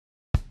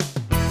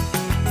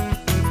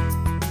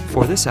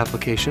For this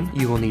application,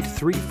 you will need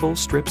 3 full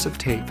strips of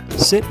tape.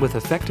 Sit with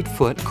affected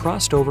foot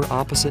crossed over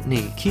opposite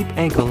knee. Keep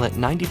ankle at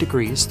 90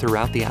 degrees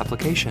throughout the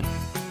application.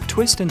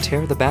 Twist and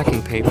tear the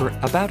backing paper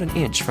about 1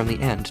 inch from the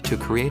end to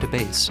create a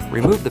base.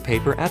 Remove the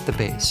paper at the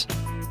base.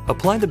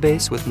 Apply the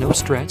base with no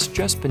stretch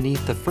just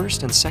beneath the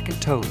first and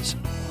second toes.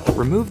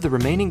 Remove the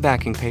remaining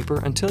backing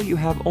paper until you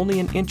have only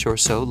 1 inch or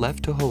so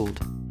left to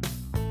hold.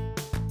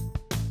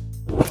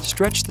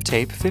 Stretch the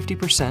tape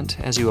 50%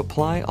 as you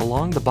apply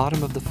along the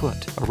bottom of the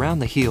foot, around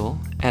the heel,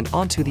 and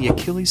onto the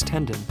Achilles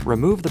tendon.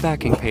 Remove the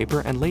backing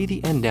paper and lay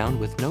the end down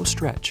with no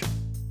stretch.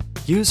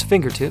 Use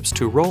fingertips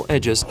to roll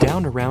edges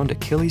down around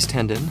Achilles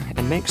tendon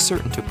and make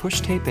certain to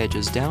push tape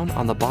edges down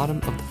on the bottom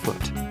of the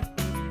foot.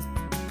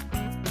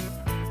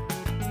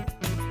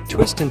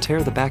 Twist and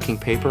tear the backing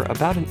paper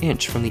about 1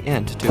 inch from the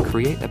end to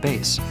create a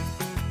base.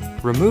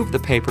 Remove the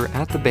paper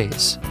at the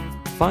base.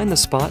 Find the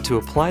spot to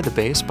apply the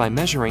base by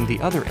measuring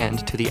the other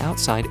end to the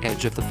outside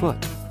edge of the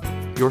foot.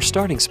 Your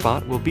starting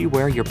spot will be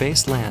where your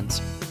base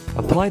lands.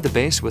 Apply the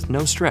base with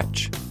no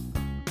stretch.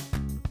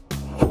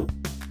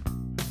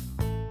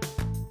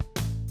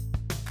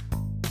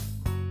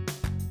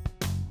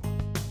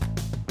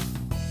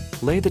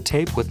 Lay the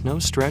tape with no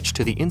stretch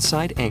to the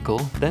inside ankle,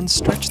 then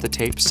stretch the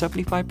tape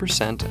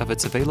 75% of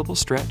its available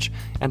stretch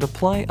and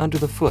apply under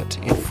the foot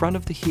in front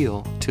of the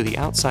heel to the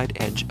outside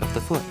edge of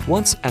the foot.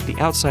 Once at the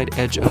outside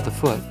edge of the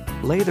foot,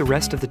 lay the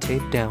rest of the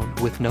tape down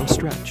with no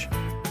stretch.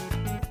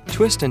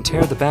 Twist and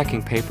tear the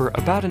backing paper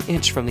about 1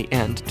 inch from the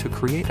end to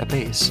create a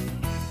base.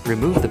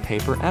 Remove the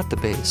paper at the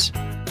base.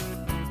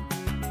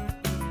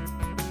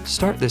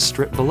 Start this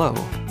strip below,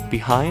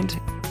 behind,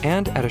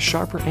 and at a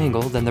sharper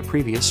angle than the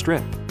previous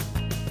strip.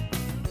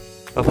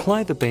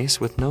 Apply the base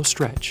with no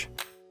stretch.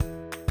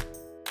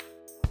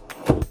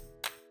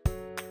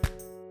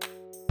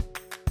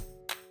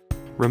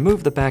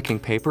 Remove the backing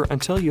paper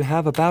until you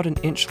have about 1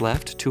 inch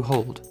left to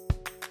hold.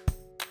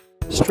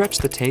 Stretch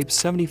the tape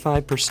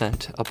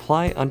 75%,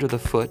 apply under the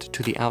foot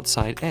to the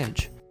outside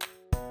edge.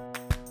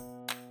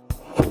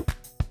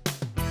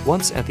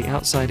 Once at the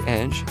outside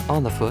edge,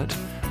 on the foot,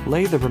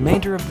 lay the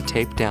remainder of the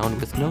tape down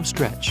with no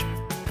stretch.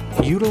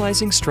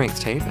 Utilizing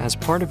strength tape as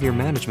part of your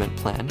management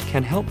plan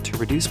can help to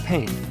reduce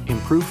pain,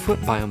 improve foot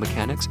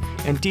biomechanics,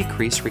 and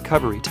decrease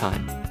recovery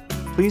time.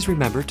 Please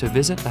remember to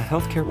visit a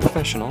healthcare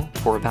professional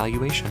for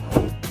evaluation.